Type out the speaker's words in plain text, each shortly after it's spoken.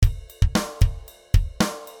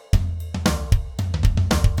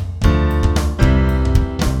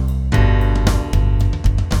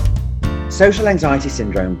Social anxiety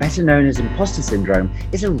syndrome, better known as imposter syndrome,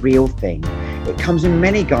 is a real thing. It comes in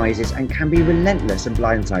many guises and can be relentless and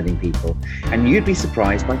blindsiding people, and you'd be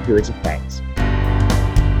surprised by who it affects.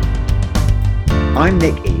 I'm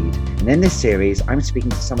Nick Eade, and in this series, I'm speaking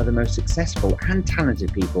to some of the most successful and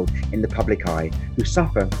talented people in the public eye who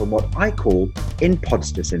suffer from what I call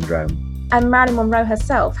imposter syndrome. And Marilyn Monroe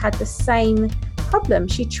herself had the same problem.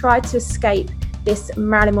 She tried to escape this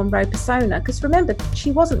Marilyn Monroe persona, because remember, she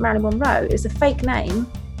wasn't Marilyn Monroe. It was a fake name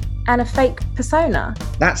and a fake persona.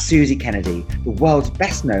 That's Susie Kennedy, the world's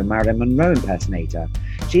best known Marilyn Monroe impersonator.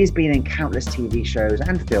 She's been in countless TV shows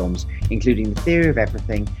and films, including The Theory of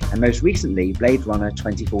Everything and most recently Blade Runner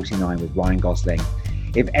 2049 with Ryan Gosling.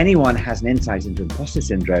 If anyone has an insight into imposter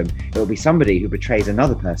syndrome, it will be somebody who betrays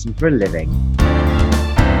another person for a living.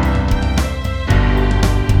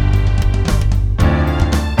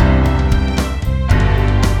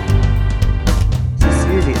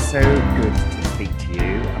 So good to speak to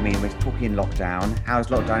you. I mean, we're talking lockdown. How's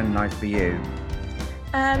lockdown life for you?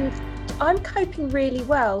 I'm coping really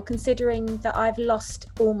well, considering that I've lost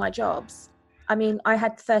all my jobs. I mean, I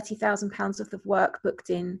had £30,000 worth of work booked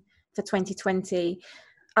in for 2020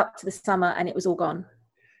 up to the summer, and it was all gone.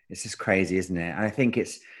 It's just crazy, isn't it? And I think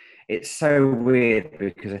it's so weird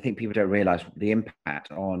because I think people don't realise the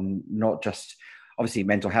impact on not just obviously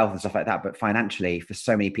mental health and stuff like that, but financially for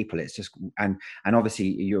so many people, it's just, and obviously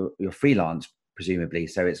you're freelance presumably,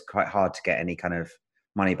 so it's quite hard to get any kind of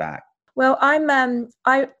money back. Well, I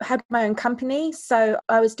had my own company, so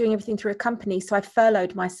I was doing everything through a company, so I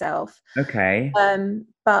furloughed myself. Okay.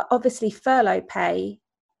 But obviously furlough pay,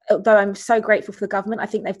 although I'm so grateful for the government, I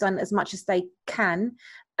think they've done as much as they can.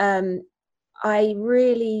 It's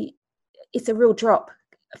a real drop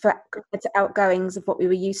for outgoings of what we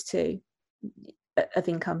were used to of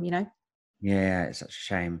income, you know? Yeah, it's such a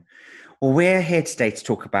shame. Well, we're here today to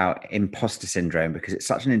talk about imposter syndrome because it's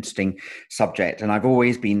such an interesting subject, and I've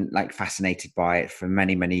always been like fascinated by it for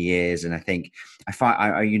many, many years. And I think I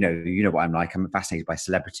find, you know what I'm like. I'm fascinated by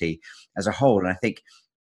celebrity as a whole, and I think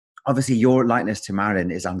obviously your likeness to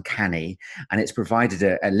Marilyn is uncanny, and it's provided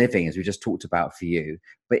a living, as we just talked about, for you.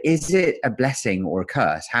 But is it a blessing or a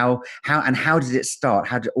curse? How did it start?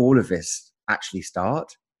 How did all of this actually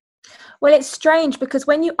start? Well, it's strange because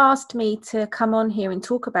when you asked me to come on here and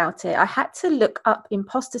talk about it, I had to look up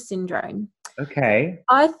imposter syndrome. Okay.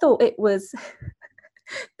 I thought it was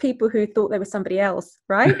people who thought they were somebody else,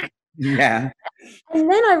 right? Yeah. And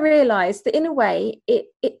then I realized that in a way, it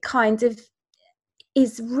kind of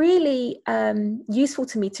is really useful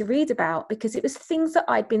to me to read about, because it was things that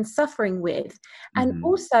I'd been suffering with. And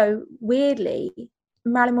also, weirdly,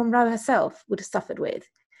 Marilyn Monroe herself would have suffered with.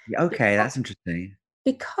 Okay, that's interesting.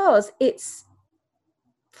 Because it's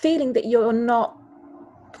feeling that you're not,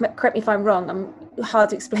 correct me if I'm wrong, I'm hard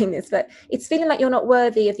to explain this, but it's feeling like you're not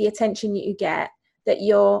worthy of the attention you get, that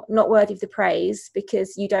you're not worthy of the praise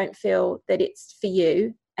because you don't feel that it's for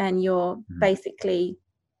you, and you're basically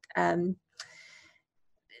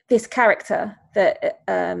this character that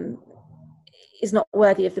is not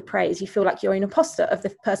worthy of the praise. You feel like you're an imposter of the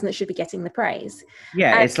person that should be getting the praise.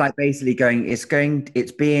 Yeah, it's like basically it's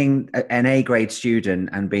being an A grade student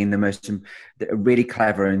and being the most really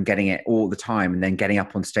clever and getting it all the time, and then getting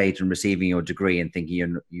up on stage and receiving your degree and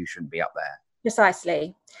thinking you shouldn't be up there.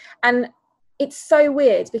 Precisely. And it's so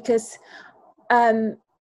weird because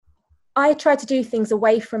I try to do things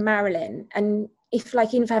away from Marilyn, and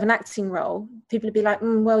even if I have an acting role, people would be like,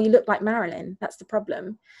 well, you look like Marilyn, that's the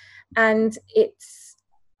problem. And it's,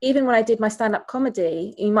 even when I did my stand-up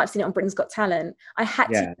comedy, you might have seen it on Britain's Got Talent, I had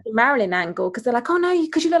to do the Marilyn angle, because they're like, oh no,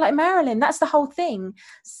 because you look like Marilyn, that's the whole thing.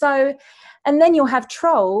 So, and then you'll have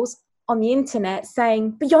trolls on the internet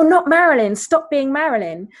saying, but you're not Marilyn, stop being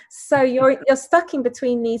Marilyn. So you're stuck in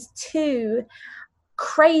between these two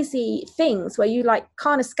crazy things where you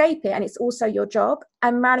can't escape it, and it's also your job.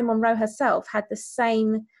 And Marilyn Monroe herself had the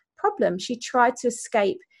same problem. She tried to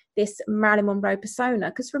escape this Marilyn Monroe persona,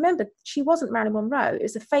 because remember, she wasn't Marilyn Monroe. It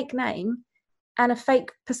was a fake name and a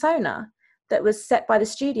fake persona that was set by the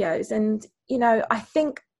studios. And I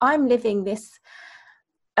think I'm living this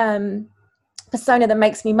persona that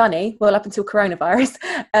makes me money, well, up until coronavirus,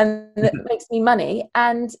 that makes me money.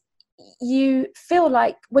 And you feel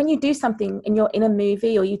like when you do something and you're in a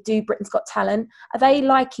movie, or you do Britain's Got Talent, are they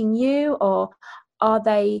liking you, or are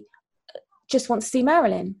they just want to see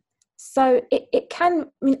Marilyn? So it can,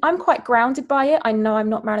 I'm quite grounded by it. I know I'm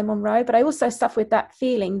not Marilyn Monroe, but I also suffer with that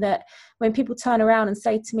feeling that when people turn around and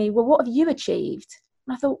say to me, well, what have you achieved?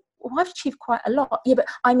 And I thought, well, I've achieved quite a lot. Yeah, but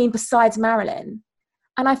I mean, besides Marilyn.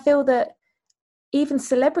 And I feel that even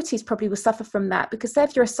celebrities probably will suffer from that, because say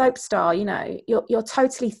if you're a soap star, you know, you're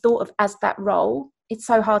totally thought of as that role. It's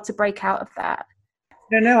so hard to break out of that.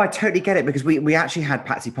 No, I totally get it, because we actually had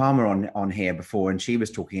Patsy Palmer on here before, and she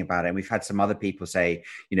was talking about it. And we've had some other people say,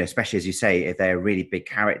 you know, especially as you say, if they're really big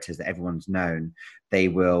characters that everyone's known, they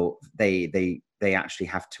actually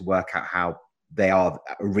have to work out how they are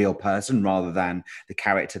a real person rather than the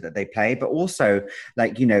character that they play. But also,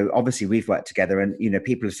 like, you know, obviously we've worked together, and you know,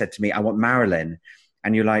 people have said to me, I want Marilyn.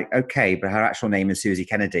 And you're like, okay, but her actual name is Susie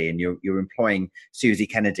Kennedy, and you're employing Susie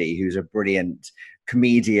Kennedy, who's a brilliant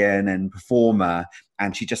comedian and performer,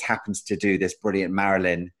 and she just happens to do this brilliant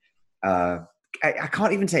Marilyn. I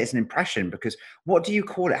can't even say it's an impression, because what do you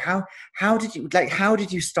call it? How did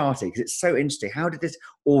you start it? Because it's so interesting. How did this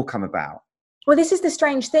all come about? Well, this is the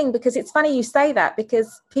strange thing, because it's funny you say that,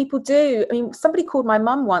 because people do. I mean, somebody called my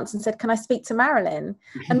mum once and said, can I speak to Marilyn?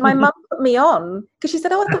 And my mum put me on, because she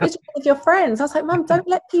said, oh, I thought it was one of your friends. I was like, Mum, don't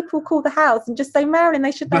let people call the house and just say Marilyn.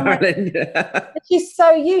 They should know Marilyn. She's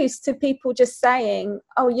so used to people just saying,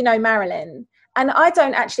 oh, you know, Marilyn. And I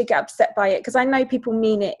don't actually get upset by it, because I know people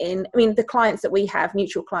mean it the clients that we have,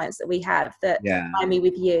 mutual clients that we have that buy me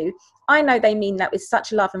with you, I know they mean that with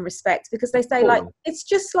such love and respect, because they say, like, it's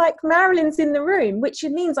just like Marilyn's in the room, which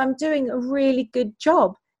means I'm doing a really good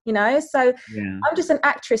job, you know? So I'm just an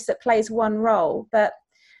actress that plays one role. But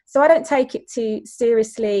so I don't take it too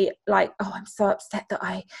seriously, like, oh, I'm so upset that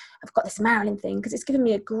I've got this Marilyn thing, because it's given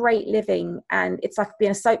me a great living, and it's like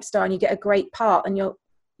being a soap star and you get a great part and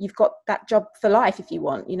you've got that job for life if you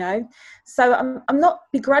want, you know? So I'm not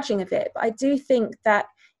begrudging of it, but I do think that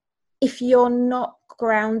if you're not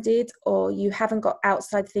grounded, or you haven't got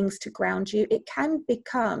outside things to ground you, it can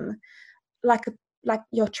become like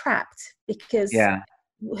you're trapped, because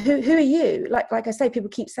who are you? Like I say, people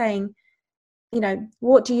keep saying, you know,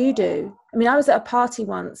 what do you do? I mean, I was at a party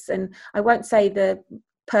once, and I won't say the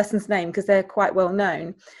person's name because they're quite well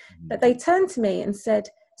known, but they turned to me and said,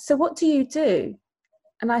 so what do you do?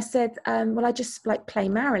 And I said, well, I just like play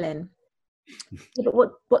Marilyn. Yeah,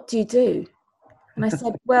 but what do you do? And I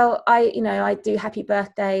said, well, I do happy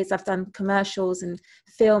birthdays. I've done commercials and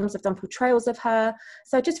films. I've done portrayals of her.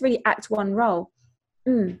 So I just really act one role.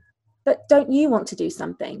 But don't you want to do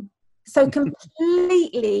something? So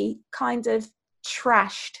completely kind of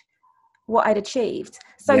trashed what I'd achieved.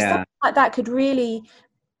 So something like that could really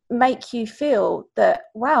make you feel that,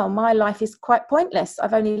 wow, my life is quite pointless.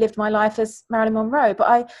 I've only lived my life as Marilyn Monroe.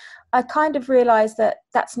 But I kind of realized that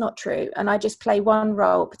that's not true. And I just play one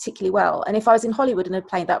role particularly well. And if I was in Hollywood and had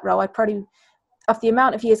played that role, I'd probably, of the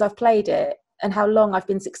amount of years I've played it and how long I've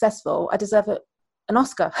been successful, I deserve an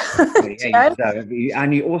Oscar.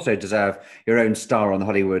 And you also deserve your own star on the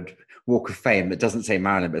Hollywood Walk of Fame that doesn't say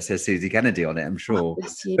Marilyn, but says Susie Kennedy on it, I'm sure.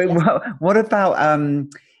 But what about,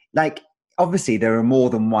 like, obviously there are more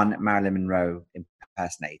than one Marilyn Monroe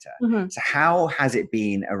impersonator. So how has it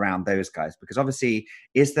been around those guys? Because obviously,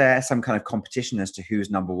 is there some kind of competition as to who's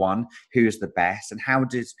number one, who's the best, and how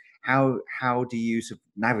do you sort of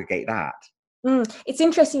navigate that? It's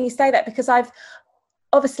interesting you say that, because I've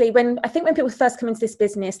obviously, when people first come into this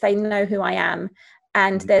business, they know who I am.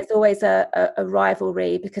 And there's always a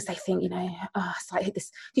rivalry, because they think, you know, it's like this,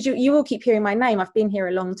 because you will keep hearing my name. I've been here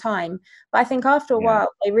a long time. But I think after a while,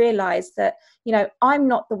 they realize that, you know, I'm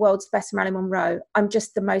not the world's best Marilyn Monroe. I'm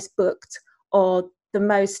just the most booked or the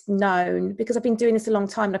most known, because I've been doing this a long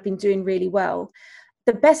time and I've been doing really well.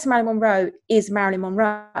 The best Marilyn Monroe is Marilyn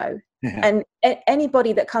Monroe. And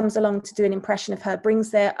anybody that comes along to do an impression of her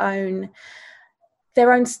brings their own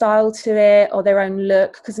style to it, or their own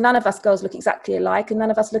look, because none of us girls look exactly alike, and none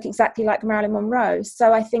of us look exactly like Marilyn Monroe.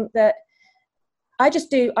 So I think that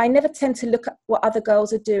I never tend to look at what other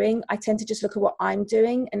girls are doing. I tend to just look at what I'm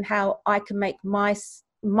doing and how I can make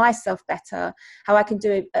myself better, how I can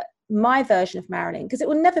do my version of Marilyn, because it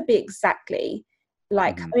will never be exactly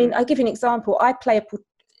like, I mean, I'll give you an example. I play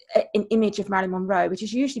an image of Marilyn Monroe, which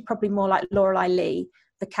is usually probably more like Lorelei Lee,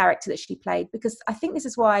 the character that she played, because I think this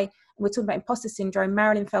is why we're talking about imposter syndrome.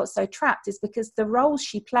 Marilyn felt so trapped, is because the roles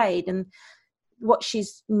she played and what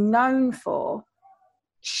she's known for,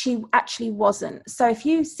 she actually wasn't. So if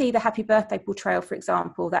you see the Happy Birthday portrayal, for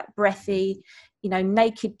example, that breathy, you know,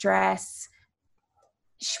 naked dress,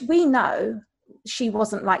 we know she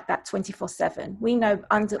wasn't like that 24/7. We know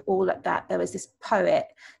under all of that, there was this poet,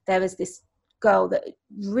 there was this girl that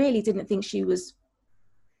really didn't think she was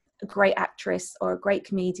a great actress or a great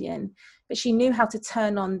comedian, but she knew how to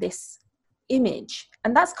turn on this image.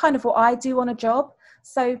 And that's kind of what I do on a job.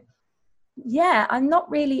 So yeah,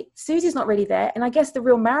 Susie's not really there. And I guess the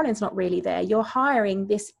real Marilyn's not really there. You're hiring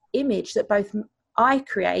this image that both I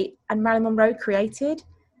create and Marilyn Monroe created.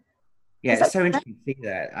 Yeah, Is it's that so correct? interesting to see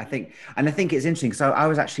that. I think it's interesting. So I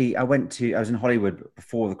was in Hollywood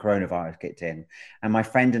before the coronavirus kicked in, and my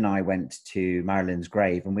friend and I went to Marilyn's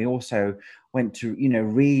grave, and we also went to,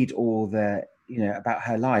 read all the, about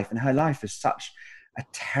her life, and her life is such a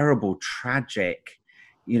terrible, tragic,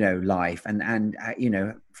 life, and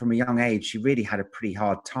from a young age, she really had a pretty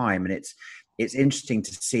hard time, and it's interesting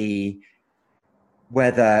to see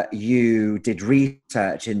whether you did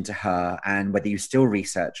research into her and whether you still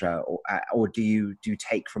research her, or do you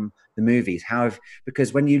take from the movies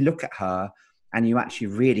because when you look at her and you actually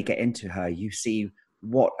really get into her, you see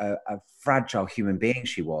what a fragile human being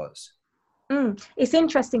she was. It's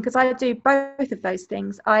interesting because I do both of those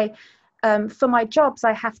things. For my jobs,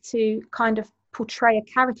 I have to kind of portray a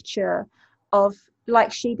caricature of,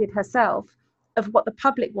 like she did herself, of what the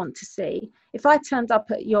public want to see. If I turned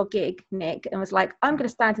up at your gig, Nick, and was like, I'm going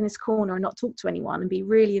to stand in this corner and not talk to anyone and be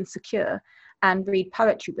really insecure and read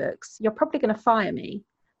poetry books, you're probably going to fire me.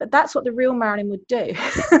 But that's what the real Marilyn would do.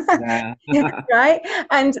 Yeah. Right?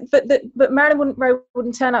 And but Marilyn Monroe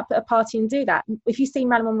wouldn't turn up at a party and do that. If you see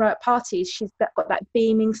Marilyn Monroe at parties, she's got that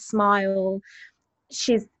beaming smile.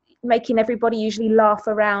 She's making everybody usually laugh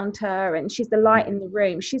around her, and she's the light in the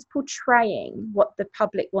room. She's portraying what the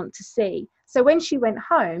public want to see. So when she went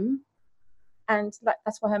home, and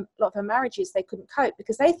that's why a lot of her marriages, they couldn't cope,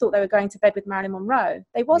 because they thought they were going to bed with Marilyn Monroe.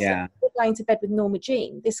 They wasn't. Yeah. They were going to bed with Norma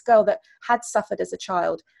Jean, this girl that had suffered as a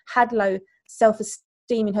child, had low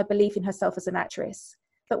self-esteem in her belief in herself as an actress.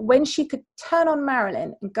 But when she could turn on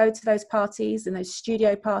Marilyn and go to those parties and those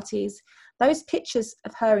studio parties, those pictures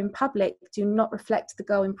of her in public do not reflect the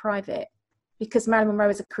girl in private, because Marilyn Monroe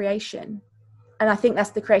is a creation. And I think that's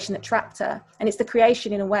the creation that trapped her. And it's the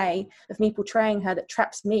creation, in a way, of me portraying her that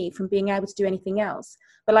traps me from being able to do anything else.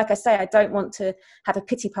 But like I say, I don't want to have a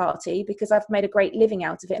pity party, because I've made a great living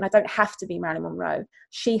out of it. And I don't have to be Marilyn Monroe.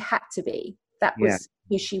 She had to be. That Yeah. was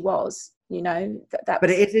who she was, that But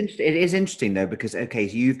was. it is interesting though, because okay,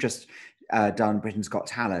 so you've just done Britain's Got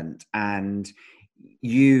Talent, and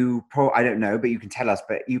I don't know, but you can tell us,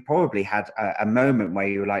 but you probably had a moment where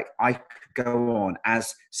you were like, I could go on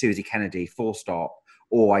as Susie Kennedy, full stop,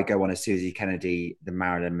 or I go on as Susie Kennedy, the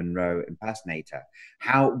Marilyn Monroe impersonator.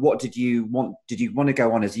 What did you want? Did you want to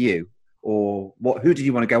go on as you, or who did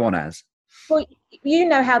you want to go on as? Well, you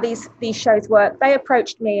know how these shows work. They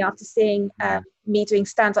approached me after seeing me doing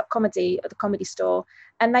stand-up comedy at the Comedy Store,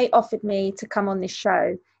 and they offered me to come on this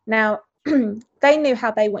show. Now, they knew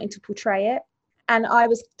how they wanted to portray it, and I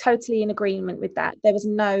was totally in agreement with that. There was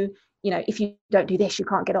no, if you don't do this, you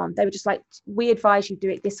can't get on. They were just like, we advise you do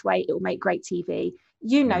it this way. It will make great TV.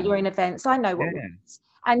 Yeah. You're in events. I know what Yeah. works.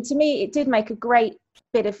 And to me, it did make a great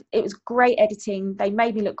it was great editing. They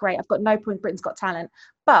made me look great. I've got no point in Britain's Got Talent.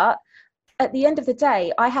 But at the end of the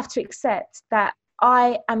day, I have to accept that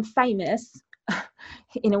I am famous,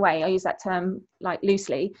 in a way, I use that term like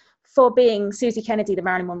loosely, for being Susie Kennedy, the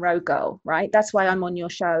Marilyn Monroe girl, right? That's why I'm on your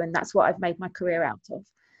show, and that's what I've made my career out of.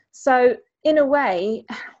 So in a way,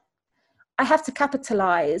 I have to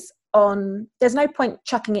capitalize on, there's no point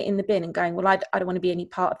chucking it in the bin and going, well, I don't want to be any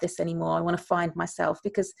part of this anymore. I want to find myself,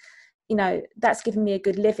 because, that's given me a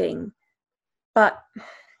good living. But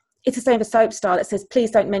it's the same as soap star that says,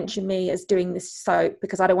 please don't mention me as doing this soap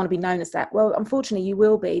because I don't want to be known as that. Well, unfortunately, you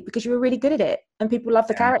will be, because you were really good at it and people love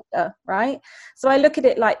the character, right? So I look at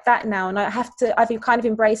it like that now, and I've kind of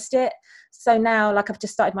embraced it. So now, like, I've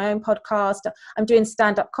just started my own podcast. I'm doing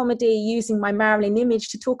stand-up comedy using my Marilyn image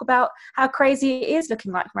to talk about how crazy it is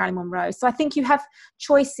looking like Marilyn Monroe. So I think you have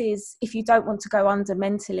choices, if you don't want to go under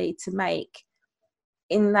mentally, to make,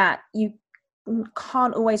 in that you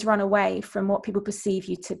can't always run away from what people perceive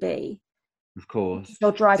you to be. Of course.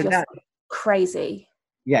 You'll drive yourself crazy.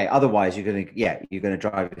 Yeah, otherwise you're gonna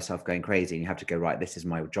drive yourself going crazy, and you have to go, right, this is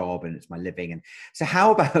my job and it's my living. And so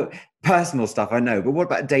how about personal stuff? I know, but what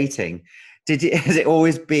about dating? Has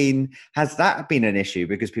that been an issue,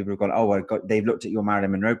 because people have gone, oh my God, they've looked at your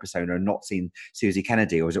Marilyn Monroe persona and not seen Susie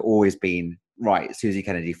Kennedy? Or has it always been, right, Susie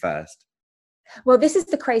Kennedy first? Well, this is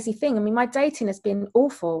the crazy thing. I mean, my dating has been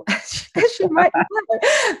awful, as you might know.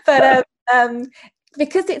 But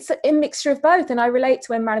because it's a mixture of both. And I relate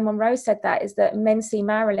to when Marilyn Monroe said that, is that men see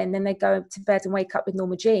Marilyn, then they go to bed and wake up with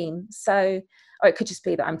Norma Jean. So, or it could just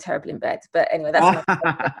be that I'm terrible in bed. But anyway, that's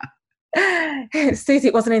Susie,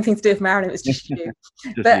 it wasn't anything to do with Marilyn, it was just you.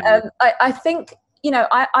 But I think,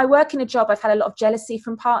 I work in a job, I've had a lot of jealousy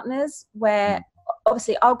from partners where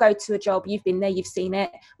obviously I'll go to a job, you've been there, you've seen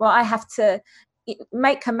it. Well, I have to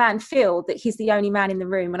make a man feel that he's the only man in the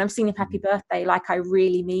room when I'm singing happy birthday, like I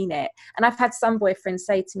really mean it. And I've had some boyfriends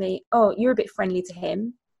say to me, oh, you're a bit friendly to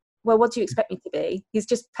him. well, what do you expect me to be? He's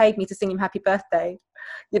just paid me to sing him happy birthday.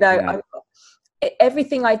 You know, Yeah.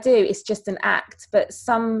 everything I do is just an act, but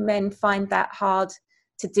some men find that hard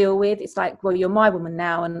to deal with. It's like, well, you're my woman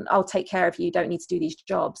now and I'll take care of you. You don't need to do these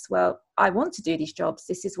jobs. Well, I want to do these jobs.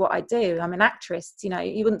 This is what I do. I'm an actress. You know,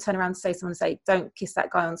 you wouldn't turn around and say someone say, don't kiss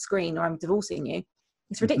that guy on screen or I'm divorcing you.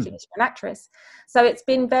 It's ridiculous. You're an actress. So it's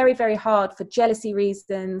been very, very hard for jealousy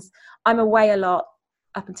reasons. I'm away a lot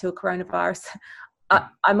up until coronavirus.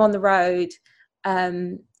 I'm on the road.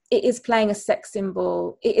 It is playing a sex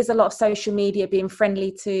symbol. It is a lot of social media being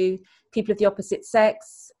friendly to people of the opposite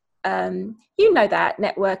sex. You know that,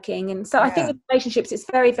 networking. And so I think with relationships, it's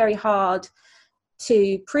very, very hard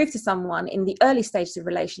to prove to someone in the early stages of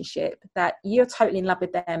relationship that you're totally in love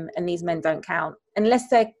with them and these men don't count, unless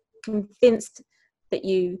they're convinced that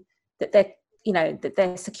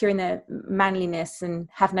they're secure in their manliness and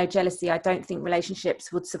have no jealousy. I don't think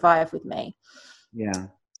relationships would survive with me. Yeah.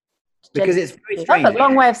 Because Jealousy. it's very strange. That was a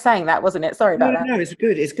long way of saying that, wasn't it? Sorry about that. No, it's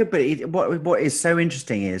good. It's good. But what is so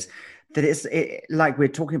interesting is that it's like we're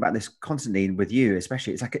talking about this constantly with you,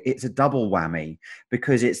 especially. It's like it's a double whammy,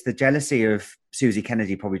 because it's the jealousy of Susie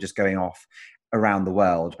Kennedy probably just going off around the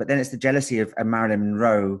world, but then it's the jealousy of a Marilyn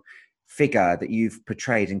Monroe figure that you've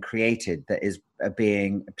portrayed and created that is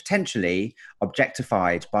being potentially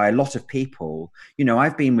objectified by a lot of people. You know,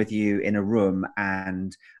 I've been with you in a room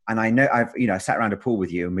and I know I sat around a pool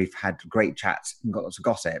with you and we've had great chats and got lots of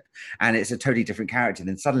gossip, and it's a totally different character.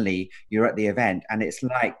 Then suddenly you're at the event and it's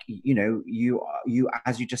like, you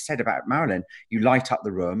as you just said about Marilyn, you light up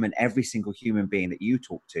the room and every single human being that you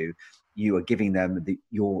talk to, you are giving them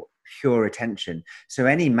your pure attention. So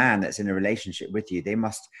any man that's in a relationship with you, they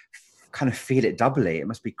must kind of feel it doubly. It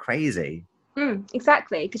must be crazy.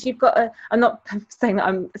 Exactly, because you've got I'm not saying that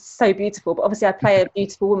I'm so beautiful, but obviously I play a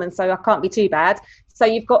beautiful woman, so I can't be too bad. So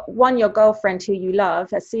you've got your girlfriend who you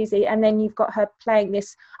love, as Susie, and then you've got her playing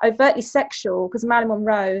this overtly sexual, because Marilyn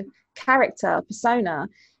Monroe character persona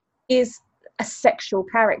is a sexual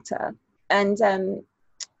character. And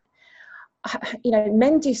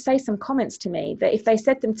men do say some comments to me that if they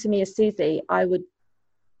said them to me as Susie, I would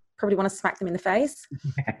probably want to smack them in the face.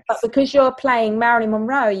 Yes. But because you're playing Marilyn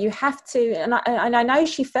Monroe, you have to, and I know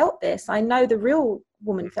she felt this, I know the real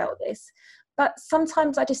woman felt this, but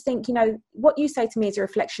sometimes I just think, what you say to me is a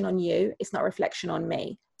reflection on you, it's not a reflection on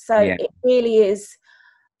me. So It really is.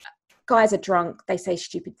 Guys are drunk, they say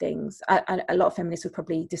stupid things. A lot of feminists would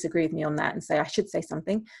probably disagree with me on that and say I should say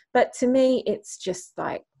something, but to me it's just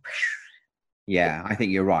like, yeah, I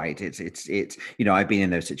think you're right. It's I've been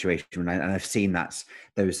in those situations and I've seen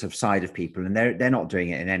those side of people, and they're not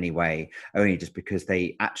doing it in any way, only just because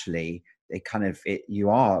you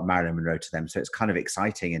are Marilyn Monroe to them. So it's kind of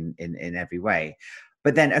exciting in every way.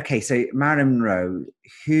 But then, okay, so Marilyn Monroe,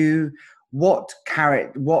 what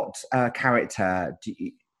character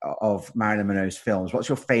of Marilyn Monroe's films? What's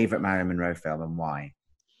your favorite Marilyn Monroe film and why?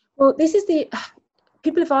 Well,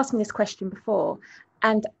 people have asked me this question before.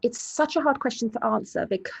 And it's such a hard question to answer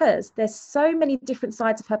because there's so many different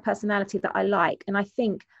sides of her personality that I like. And I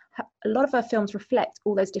think a lot of her films reflect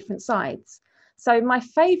all those different sides. So my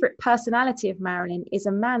favorite personality of Marilyn is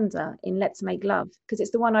Amanda in Let's Make Love, because it's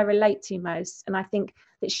the one I relate to most. And I think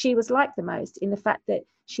that she was like the most in the fact that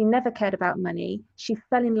she never cared about money. She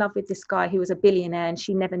fell in love with this guy who was a billionaire and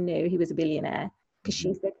she never knew he was a billionaire, because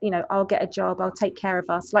she said, I'll get a job, I'll take care of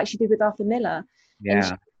us, like she did with Arthur Miller.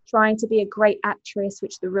 Yeah. Trying to be a great actress,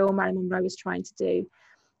 which the real Marilyn Monroe was trying to do.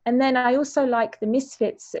 And then I also like the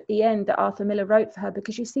misfits at the end that Arthur Miller wrote for her,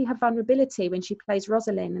 because you see her vulnerability when she plays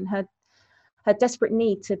Rosalind and her desperate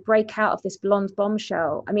need to break out of this blonde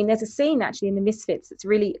bombshell. I mean, there's a scene actually in the Misfits that's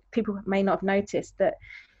really, people may not have noticed, that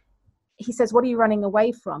he says, "What are you running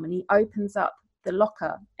away from?" And he opens up the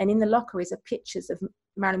locker, and in the locker is pictures of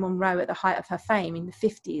Marilyn Monroe at the height of her fame in the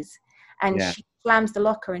 50s. And she slams the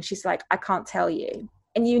locker and she's like, "I can't tell you."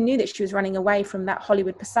 And you knew that she was running away from that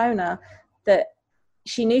Hollywood persona that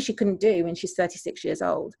she knew she couldn't do when she's 36 years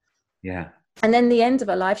old. Yeah. And then the end of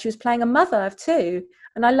her life, she was playing a mother of two.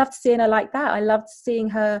 And I loved seeing her like that. I loved seeing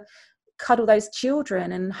her cuddle those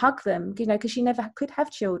children and hug them, because she never could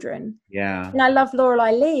have children. Yeah. And I love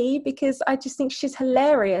Lorelei Lee because I just think she's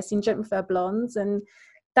hilarious in Jumping for Her Blondes. And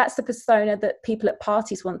that's the persona that people at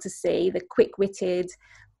parties want to see, the quick-witted,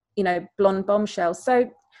 blonde bombshell.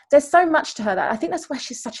 So there's so much to her that I think that's why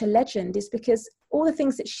she's such a legend, is because all the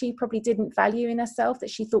things that she probably didn't value in herself, that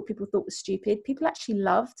she thought people thought was stupid, people actually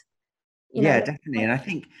loved. Definitely. And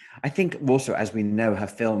I think also, as we know, her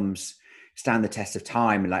films stand the test of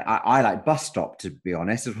time. Like I like Bus Stop, to be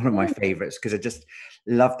honest, is one of my favorites, because I just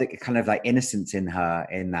love the kind of like innocence in her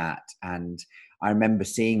in that. And I remember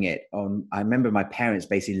seeing it on. I remember my parents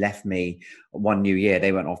basically left me one New Year.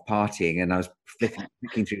 They went off partying, and I was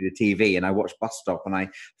flicking through the TV, and I watched Bus Stop, and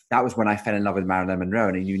that was when I fell in love with Marilyn Monroe,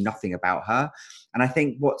 and I knew nothing about her. And I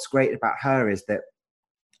think what's great about her is that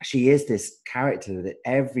she is this character that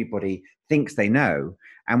everybody thinks they know.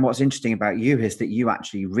 And what's interesting about you is that you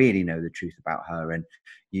actually really know the truth about her, and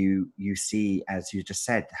you see, as you just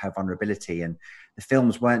said, her vulnerability. And the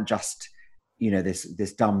films weren't just,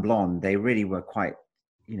 this dumb blonde. They really were quite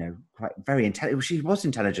very intelligent. She was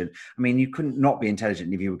intelligent. I mean, you couldn't not be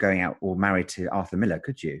intelligent if you were going out or married to Arthur Miller,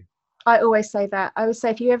 could you? I always say that. I would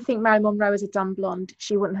say if you ever think Marilyn Monroe is a dumb blonde,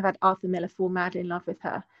 she wouldn't have had Arthur Miller fall madly in love with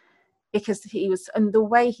her, because he was, and the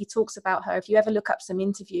way he talks about her, if you ever look up some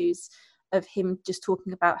interviews of him just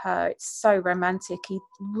talking about her, it's so romantic. He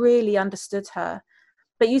really understood her.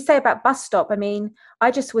 But you say about Bus Stop, I mean,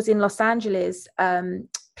 I just was in Los Angeles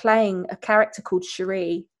playing a character called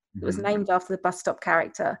Cherie. It was named after the Bus Stop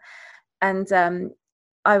character. And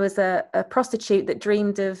I was a prostitute that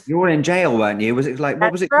dreamed of... You were in jail, weren't you? Was it like,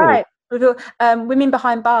 what was it called? Women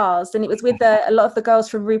Behind Bars. And it was with a lot of the girls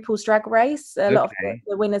from RuPaul's Drag Race, a lot of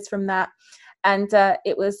the winners from that. And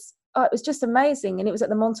it was just amazing. And it was at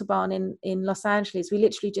the Montalban in Los Angeles. We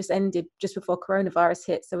literally just ended just before coronavirus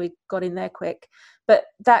hit, so we got in there quick. But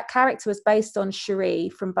that character was based on Cherie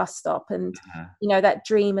from Bus Stop, and that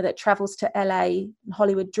dreamer that travels to LA,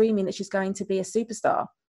 Hollywood, dreaming that she's going to be a superstar.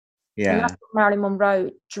 Yeah. And that's what Marilyn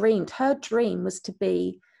Monroe dreamed. Her dream was to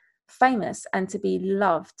be famous and to be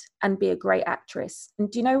loved and be a great actress. And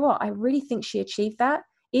do you know what? I really think she achieved that.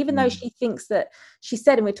 Even though she thinks that, she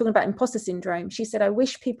said, and we're talking about imposter syndrome, she said, I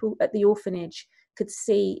wish people at the orphanage could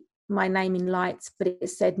see my name in lights, but it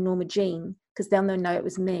said Norma Jean, because they'll know it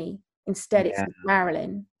was me. Instead, it's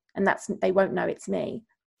Marilyn, and they won't know it's me.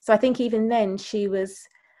 So I think even then she was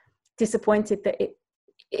disappointed that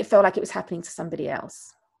it felt like it was happening to somebody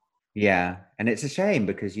else. Yeah, and it's a shame,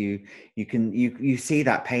 because you see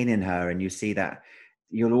that pain in her, and you see that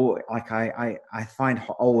you'll all, like, I find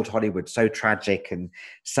old Hollywood so tragic and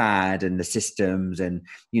sad, and the systems, and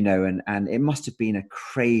and it must have been a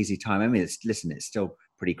crazy time. I mean, it's still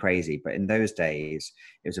pretty crazy, but in those days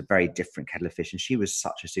it was a very different kettle of fish, and she was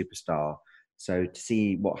such a superstar. So to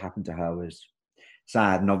see what happened to her was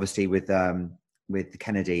sad. And obviously with the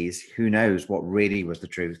Kennedys, who knows what really was the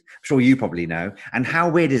truth? I'm sure you probably know. And how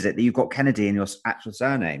weird is it that you've got Kennedy in your actual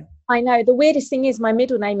surname? I know. The weirdest thing is my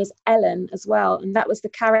middle name is Ellen as well. And that was the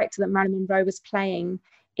character that Marilyn Monroe was playing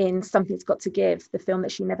in Something's Got to Give, the film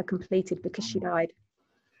that she never completed because she died.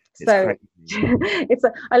 So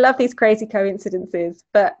I love these crazy coincidences,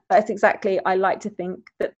 but that's exactly, I like to think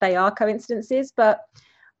that they are coincidences. But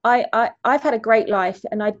I've had a great life,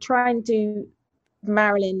 and I try and do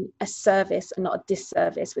Marilyn a service and not a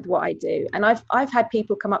disservice with what I do. And I've had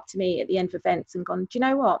people come up to me at the end of events and gone, do you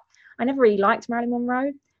know what? I never really liked Marilyn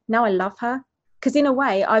Monroe. Now I love her. Because in a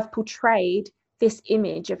way, I've portrayed this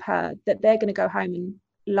image of her that they're going to go home and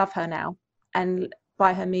love her now and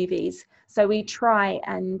buy her movies. So we try,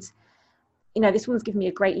 and this woman's given me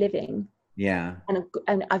a great living. Yeah.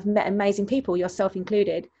 And I've met amazing people, yourself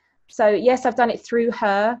included. So yes, I've done it through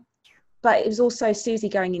her, but it was also Susie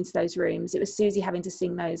going into those rooms. It was Susie having to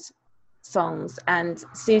sing those songs, and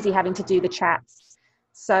Susie having to do the chats.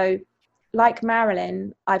 So like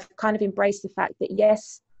Marilyn, I've kind of embraced the fact that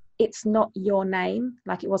yes, it's not your name,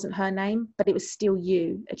 like it wasn't her name, but it was still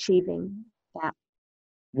you achieving that.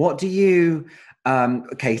 What do you,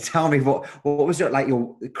 okay, tell me what was it like,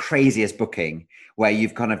 your craziest booking where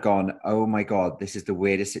you've kind of gone, oh my God, this is the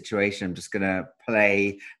weirdest situation. I'm just going to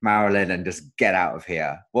play Marilyn and just get out of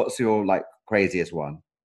here. What's your like craziest one?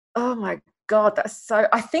 Oh my God, that's so,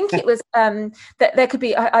 I think it was, that there could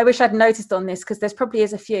be, I wish I'd noticed on this, because there's probably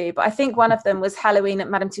is a few, but I think one of them was Halloween at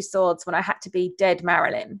Madame Tussauds, when I had to be dead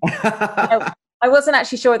Marilyn. I wasn't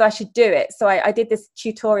actually sure whether I should do it. So I did this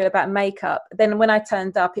tutorial about makeup. Then when I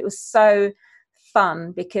turned up, it was so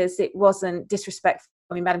fun because it wasn't disrespectful.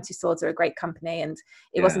 I mean, Madame Tussauds are a great company, and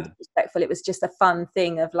it wasn't disrespectful. It was just a fun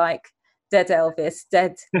thing of like dead Elvis,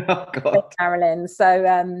 dead, dead Marilyn.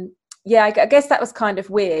 So yeah, I guess that was kind of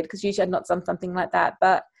weird because usually I'd not done something like that.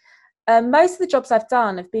 But most of the jobs I've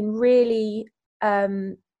done have been really,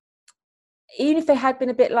 even if they had been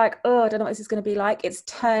a bit like, oh, I don't know what this is going to be like, it's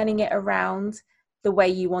turning it around the way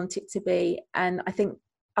you want it to be. And I think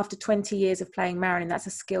after 20 years of playing Marilyn, that's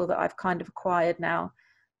a skill that I've kind of acquired now,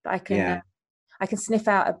 that I can sniff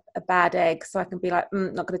out a bad egg, so I can be like,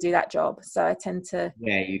 not going to do that job. So I tend to,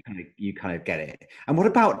 you kind of get it. And what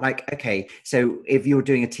about like, okay, so if you're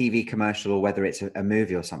doing a TV commercial, or whether it's a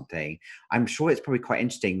movie or something, I'm sure it's probably quite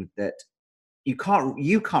interesting that you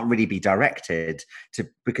can't really be directed to,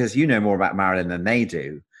 because you know more about Marilyn than they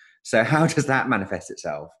do. So how does that manifest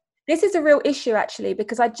itself? This is a real issue, actually,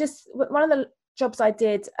 because one of the jobs I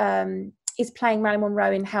did is playing Marilyn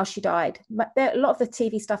Monroe in How She Died. But a lot of the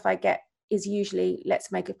TV stuff I get is usually,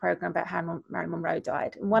 let's make a program about how Marilyn Monroe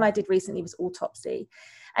died. And one I did recently was Autopsy.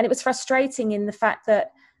 And it was frustrating in the fact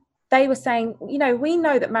that they were saying, we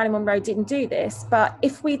know that Marilyn Monroe didn't do this, but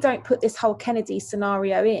if we don't put this whole Kennedy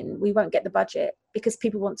scenario in, we won't get the budget because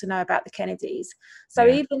people want to know about the Kennedys. So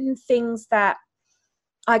even things that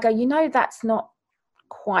I go, that's not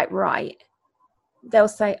quite right. They'll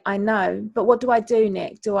say, I know, but what do I do,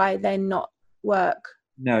 Nick? Do I then not work?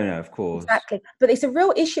 No, of course. Exactly. But it's a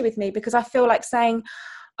real issue with me because I feel like saying,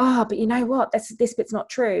 but you know what? This bit's not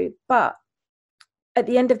true. But at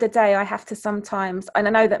the end of the day, I have to sometimes, and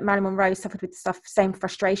I know that Marilyn Monroe suffered with the same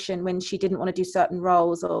frustration when she didn't want to do certain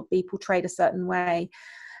roles or be portrayed a certain way.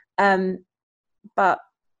 But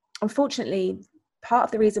unfortunately, part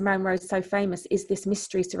of the reason Marilyn Monroe is so famous is this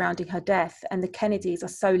mystery surrounding her death, and the Kennedys are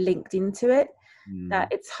so linked into it that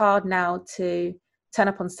it's hard now to turn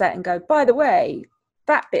up on set and go, by the way,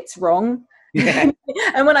 that bit's wrong. Yeah.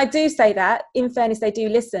 And when I do say that, in fairness, they do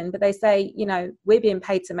listen, but they say, we're being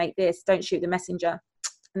paid to make this, don't shoot the messenger.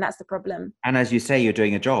 And that's the problem. And as you say, you're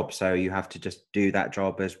doing a job, so you have to just do that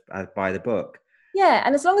job as by the book. Yeah,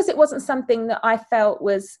 and as long as it wasn't something that I felt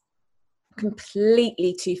was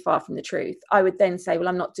completely too far from the truth, I would then say, well,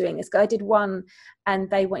 I'm not doing this. I did one and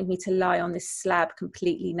they wanted me to lie on this slab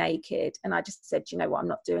completely naked, and I just said, you know what, I'm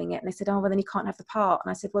not doing it. And they said, oh, well, then you can't have the part. And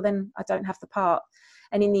I said, well, then I don't have the part.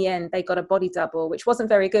 And in the end, they got a body double, which wasn't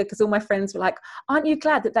very good because all my friends were like, aren't you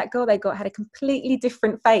glad that girl they got had a completely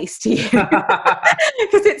different face to you?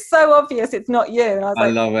 Because it's so obvious it's not you. And I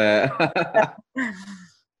love it.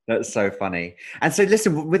 That's so funny. And so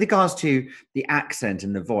listen, with regards to the accent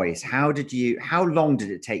and the voice, how long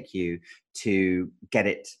did it take you to get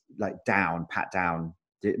it pat down?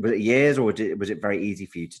 Was it years, or was it very easy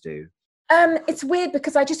for you to do? It's weird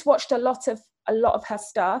because I just watched a lot of her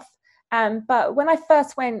stuff. But when I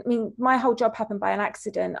first went, my whole job happened by an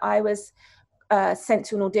accident. I was sent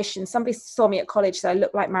to an audition. Somebody saw me at college, so I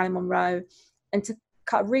looked like Marilyn Monroe. And to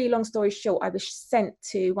cut a really long story short, I was sent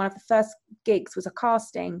to one of the first gigs was a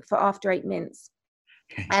casting for After 8 Minutes.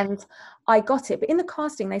 And I got it. But in the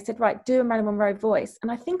casting, they said, right, do a Marilyn Monroe voice.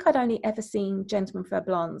 And I think I'd only ever seen Gentlemen Prefer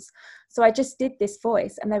Blondes. So I just did this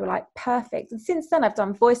voice and they were like, perfect. And since then, I've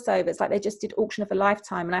done voiceovers. Like they just did Auction of a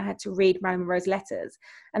Lifetime and I had to read Marilyn Monroe's letters.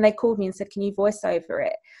 And they called me and said, can you voice over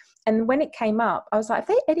it? And when it came up, I was like, have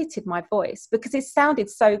they edited my voice? Because it sounded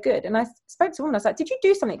so good. And I spoke to a woman, I was like, did you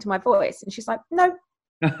do something to my voice? And she's like, no.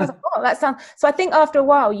 I was like, oh, that sounds. So I think after a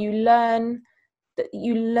while, you learn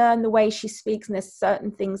the way she speaks, and there's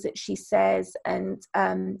certain things that she says, and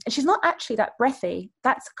she's not actually that breathy.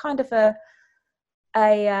 That's kind of a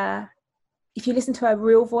if you listen to her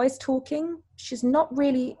real voice talking, she's not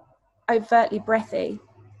really overtly breathy.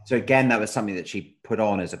 So again, that was something that she put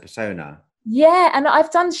on as a persona. Yeah, and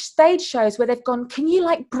I've done stage shows where they've gone, can you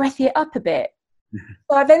breathy it up a bit?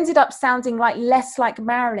 So I've ended up sounding less like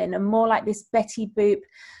Marilyn and more like this Betty Boop,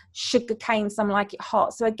 Sugarcane, Some Like It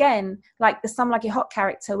Hot. So again, the Some Like It Hot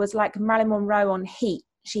character was like Marilyn Monroe on heat.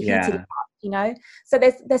 She heated it up, So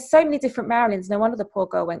there's so many different Marilyns. No wonder the poor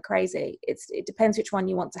girl went crazy. It depends which one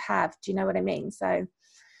you want to have. Do you know what I mean? So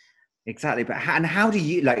exactly. But how do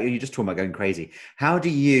you, you're just talking about going crazy, how do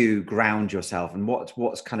you ground yourself, and what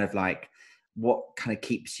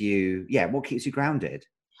keeps you grounded?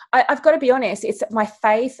 I've got to be honest, it's my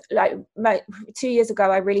faith. 2 years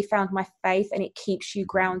ago, I really found my faith, and it keeps you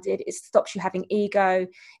grounded. It stops you having ego.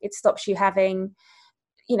 It stops you having,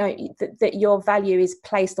 that your value is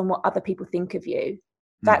placed on what other people think of you.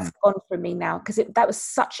 That's gone from me now, because that was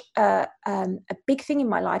such a big thing in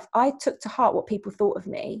my life. I took to heart what people thought of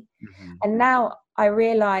me. And now I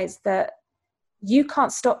realize that you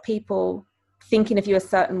can't stop people thinking of you a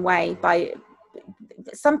certain way. By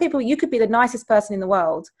some people, you could be the nicest person in the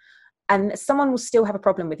world and someone will still have a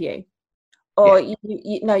problem with you, or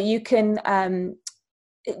you can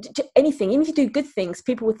anything. Even if you do good things,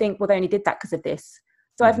 people will think, well, they only did that because of this.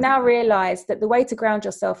 So I've now realized that the way to ground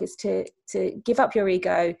yourself is to give up your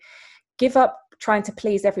ego, give up trying to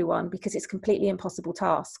please everyone, because it's a completely impossible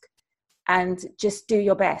task, and just do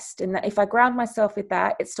your best. And that if I ground myself with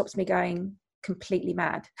that, it stops me going completely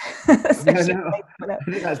mad. No. I think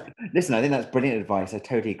that's brilliant advice. I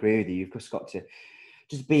totally agree with you. You've just got to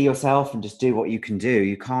just be yourself and just do what you can do.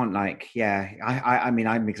 You can't I mean,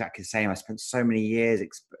 I'm exactly the same. I spent so many years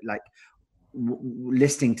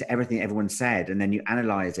listening to everything everyone said, and then you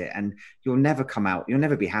analyze it, and you'll never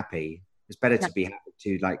be happy. It's better to be happy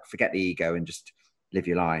to like forget the ego and just live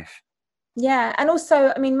your life. Yeah. And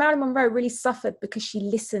also, I mean, Marilyn Monroe really suffered because she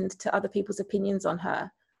listened to other people's opinions on her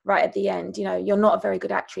right at the end. You know, you're not a very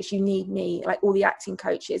good actress, you need me, like all the acting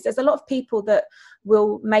coaches. There's a lot of people that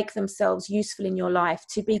will make themselves useful in your life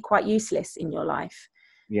to be quite useless in your life.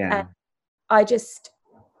 Yeah. And I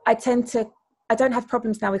don't have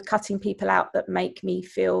problems now with cutting people out that make me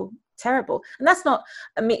feel terrible. And that's not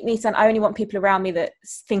me saying I only want people around me that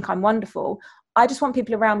think I'm wonderful. I just want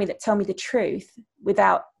people around me that tell me the truth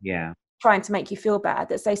without trying to make you feel bad,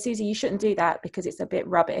 that say, Susie, you shouldn't do that because it's a bit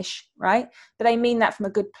rubbish, right? But they mean that from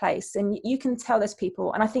a good place. And you can tell those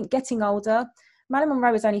people. And I think getting older, Marilyn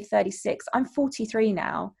Monroe was only 36. I'm 43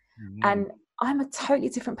 now. And I'm a totally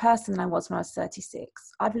different person than I was when I was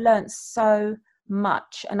 36. I've learned so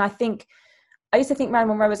much. And I used to think Marilyn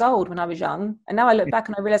Monroe was old when I was young. And now I look back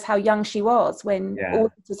and I realize how young she was when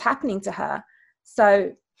all this was happening to her.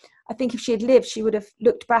 So I think if she had lived, she would have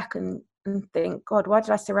looked back and think, God, why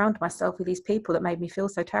did I surround myself with these people that made me feel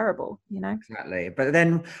so terrible, you know? Exactly. But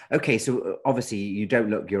then, okay, so obviously you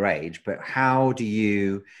don't look your age, but how do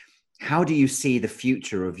you see the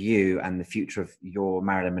future of you and the future of your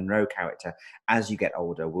Marilyn Monroe character as you get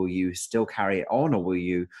older? Will you still carry it on, or will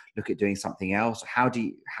you look at doing something else?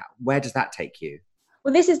 Where does that take you?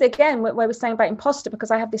 Well, this is again where we're saying about imposter, because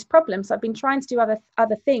I have this problem. So I've been trying to do other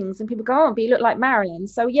things, and people go, oh, but you look like Marilyn.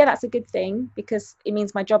 So yeah, that's a good thing because it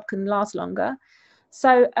means my job can last longer.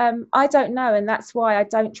 So I don't know. And that's why I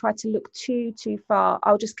don't try to look too far.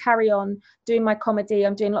 I'll just carry on doing my comedy.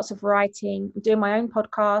 I'm doing lots of writing. I'm doing my own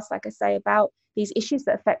podcast, like I say, about these issues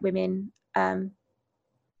that affect women.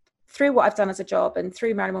 Through what I've done as a job and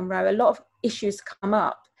through Marilyn Monroe, a lot of issues come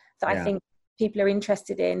up that I think people are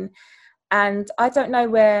interested in. And I don't know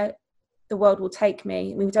where the world will take me.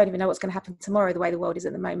 I mean, we don't even know what's going to happen tomorrow, the way the world is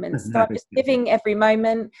at the moment. So I'm just living every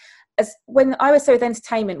moment. As when I was so with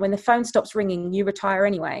entertainment, when the phone stops ringing, you retire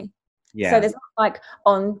anyway. So there's not like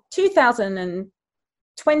on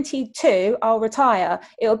 2022, I'll retire.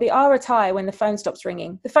 It'll be I'll retire when the phone stops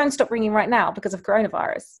ringing. The phone stopped ringing right now because of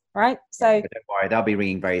coronavirus, right? So don't worry, they'll be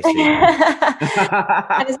ringing very soon.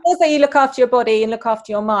 And as long as you look after your body and look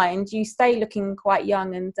after your mind, you stay looking quite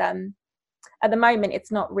young. And at the moment,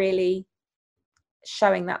 it's not really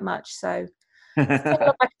showing that much. So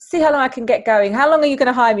see how long I can get going. How long are you going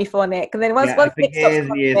to hire me for, Nick? And then once Nick stops years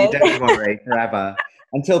and years, you don't worry, forever,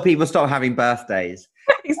 until people stop having birthdays.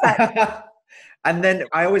 Exactly. And then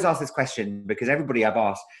I always ask this question because everybody I've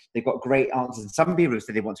asked, they've got great answers. Some people have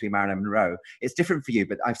said they want to be Marilyn Monroe. It's different for you,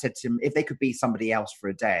 but I've said to them, if they could be somebody else for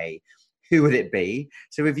a day, who would it be?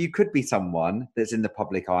 So if you could be someone that's in the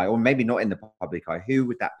public eye, or maybe not in the public eye, who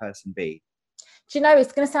would that person be? Do you know,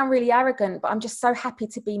 it's going to sound really arrogant, but I'm just so happy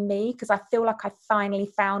to be me because I feel like I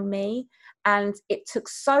finally found me. And it took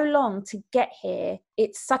so long to get here.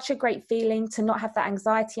 It's such a great feeling to not have that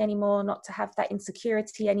anxiety anymore, not to have that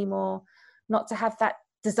insecurity anymore, not to have that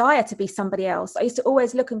desire to be somebody else. I used to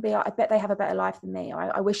always look and be like, I bet they have a better life than me,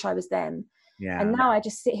 or I wish I was them. Yeah. And now I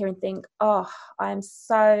just sit here and think, oh, I am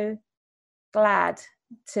so glad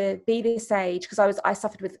to be this age, because I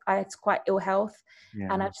had quite ill health.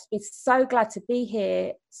 And I'd just be so glad to be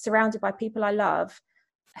here surrounded by people I love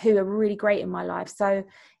who are really great in my life. So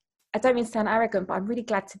I don't mean to sound arrogant, but I'm really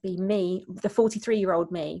glad to be me, the 43-year-old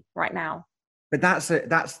me right now. But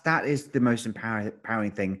that is the most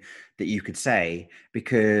empowering thing that you could say,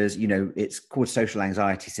 because, you know, it's called social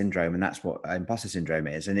anxiety syndrome, and that's what imposter syndrome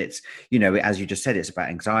is. And it's, you know, as you just said, it's about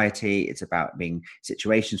anxiety. It's about being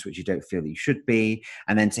situations which you don't feel that you should be.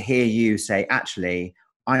 And then to hear you say, actually,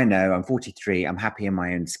 I know I'm 43, I'm happy in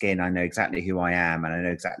my own skin, I know exactly who I am, and I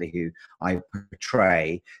know exactly who I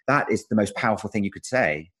portray. That is the most powerful thing you could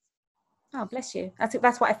say. Oh, bless you.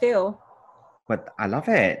 That's what I feel. But I love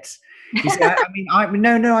it. You see, I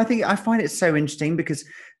think I find it so interesting because,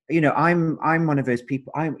 you know, I'm one of those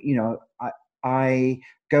people. I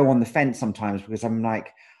go on the fence sometimes because I'm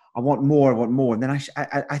like, I want more, and then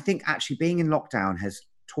I think actually being in lockdown has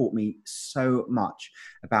taught me so much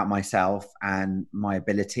about myself and my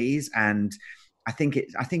abilities, and I think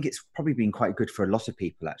it's probably been quite good for a lot of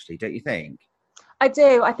people, actually, don't you think? I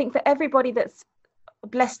do. I think for everybody that's,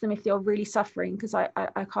 bless them if they're really suffering, because I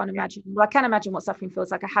can't imagine. Well, I can imagine what suffering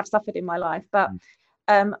feels like. I have suffered in my life, but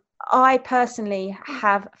I personally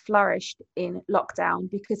have flourished in lockdown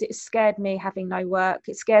because it scared me having no work.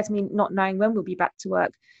 It scares me not knowing when we'll be back to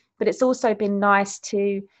work. But it's also been nice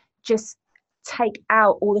to just take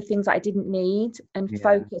out all the things that I didn't need and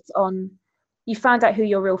focus on. You find out who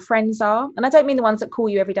your real friends are, and I don't mean the ones that call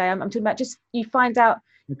you every day. I'm talking about just you find out.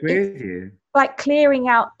 I agree with you. Like clearing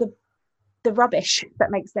out the rubbish, if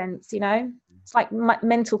that makes sense, you know. It's like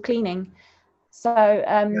mental cleaning. So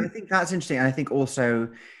I think that's interesting. And I think also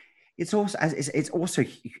it's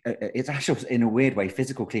actually in a weird way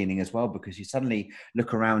physical cleaning as well, because you suddenly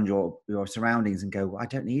look around your surroundings and go, well, I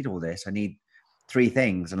don't need all this. I need 3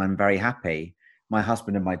 things and I'm very happy. My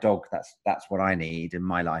husband and my dog, that's what I need in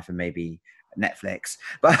my life, and maybe Netflix.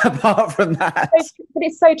 But apart from that, but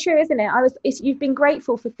it's so true, isn't it? You've been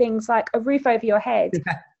grateful for things like a roof over your head,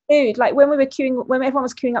 food. Like when everyone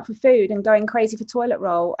was queuing up for food and going crazy for toilet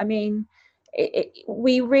roll. I mean,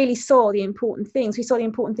 we really saw the important things. We saw the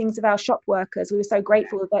important things of our shop workers. We were so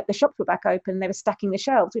grateful that the shops were back open. They were stacking the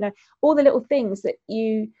shelves. You know, all the little things that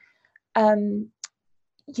you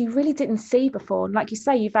really didn't see before. And like you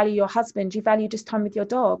say, you value your husband, you value just time with your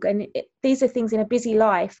dog. And these are things in a busy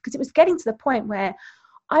life, because it was getting to the point where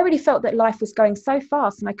I really felt that life was going so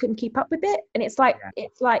fast and I couldn't keep up with it. And it's like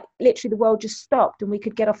literally the world just stopped and we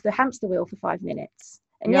could get off the hamster wheel for 5 minutes.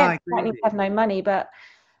 And I have no money, but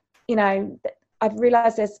you know, I've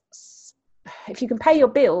realized if you can pay your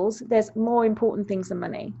bills, there's more important things than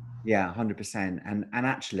money. Yeah, 100%. And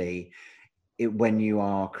actually, when you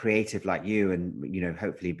are creative like you, and you know,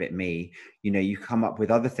 hopefully a bit me, you know, you come up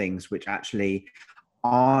with other things which actually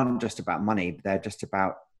aren't just about money. They're just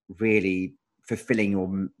about really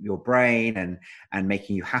fulfilling your brain and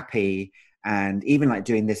making you happy. And even like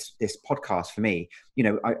doing this podcast for me, you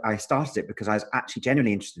know, I started it because I was actually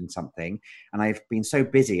genuinely interested in something, and I've been so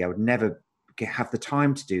busy I would never have the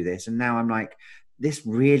time to do this. And now I'm like, this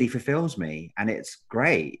really fulfills me, and it's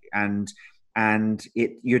great. And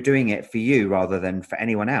you're doing it for you rather than for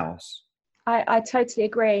anyone else. I totally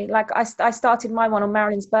agree. Like I started my one on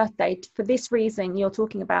Marilyn's birthday for this reason you're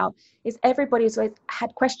talking about, is everybody's always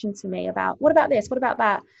had questions for me about, what about this? What about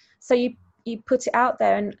that? So you put it out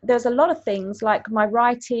there, and there's a lot of things like my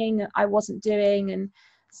writing I wasn't doing. And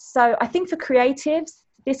so I think for creatives,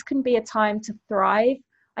 this can be a time to thrive.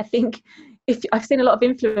 I think I've seen a lot of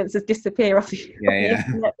influencers disappear off the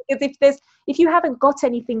internet, because if you haven't got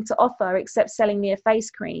anything to offer except selling me a face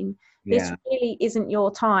cream, this really isn't your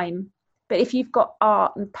time. But if you've got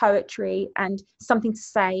art and poetry and something to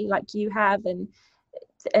say like you have, and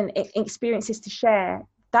experiences to share,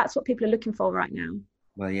 that's what people are looking for right now.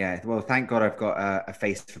 Well, yeah. Well, thank God I've got a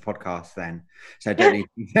face for podcasts then. So I don't need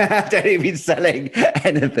to be selling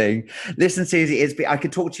anything. Listen, Susie, I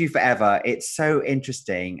could talk to you forever. It's so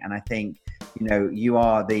interesting. And I think, you know, you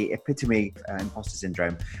are the epitome of imposter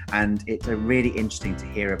syndrome. And it's really interesting to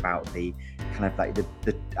hear about the kind of like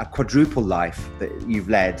a quadruple life that you've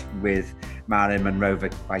led with Marilyn Monroe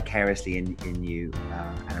vicariously in you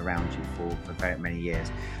and around you for very many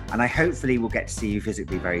years. And I hopefully will get to see you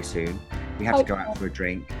physically very soon. We have to go out for a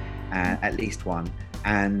drink, at least one.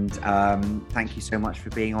 And thank you so much for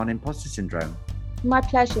being on Imposter Syndrome. My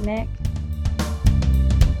pleasure, Nick.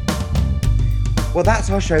 Well, that's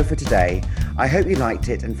our show for today. I hope you liked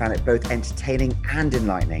it and found it both entertaining and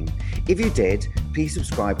enlightening. If you did, please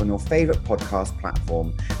subscribe on your favourite podcast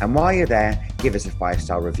platform. And while you're there, give us a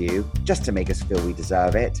 5-star review, just to make us feel we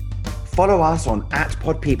deserve it. Follow us on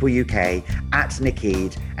 @PodPeopleUK,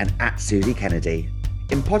 @Nick and @Susie Kennedy.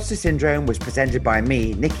 Imposter Syndrome was presented by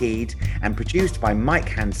me, Nick Eade, and produced by Mike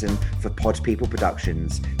Hansen for Pod People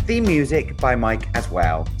Productions. Theme music by Mike as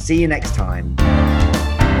well. See you next time.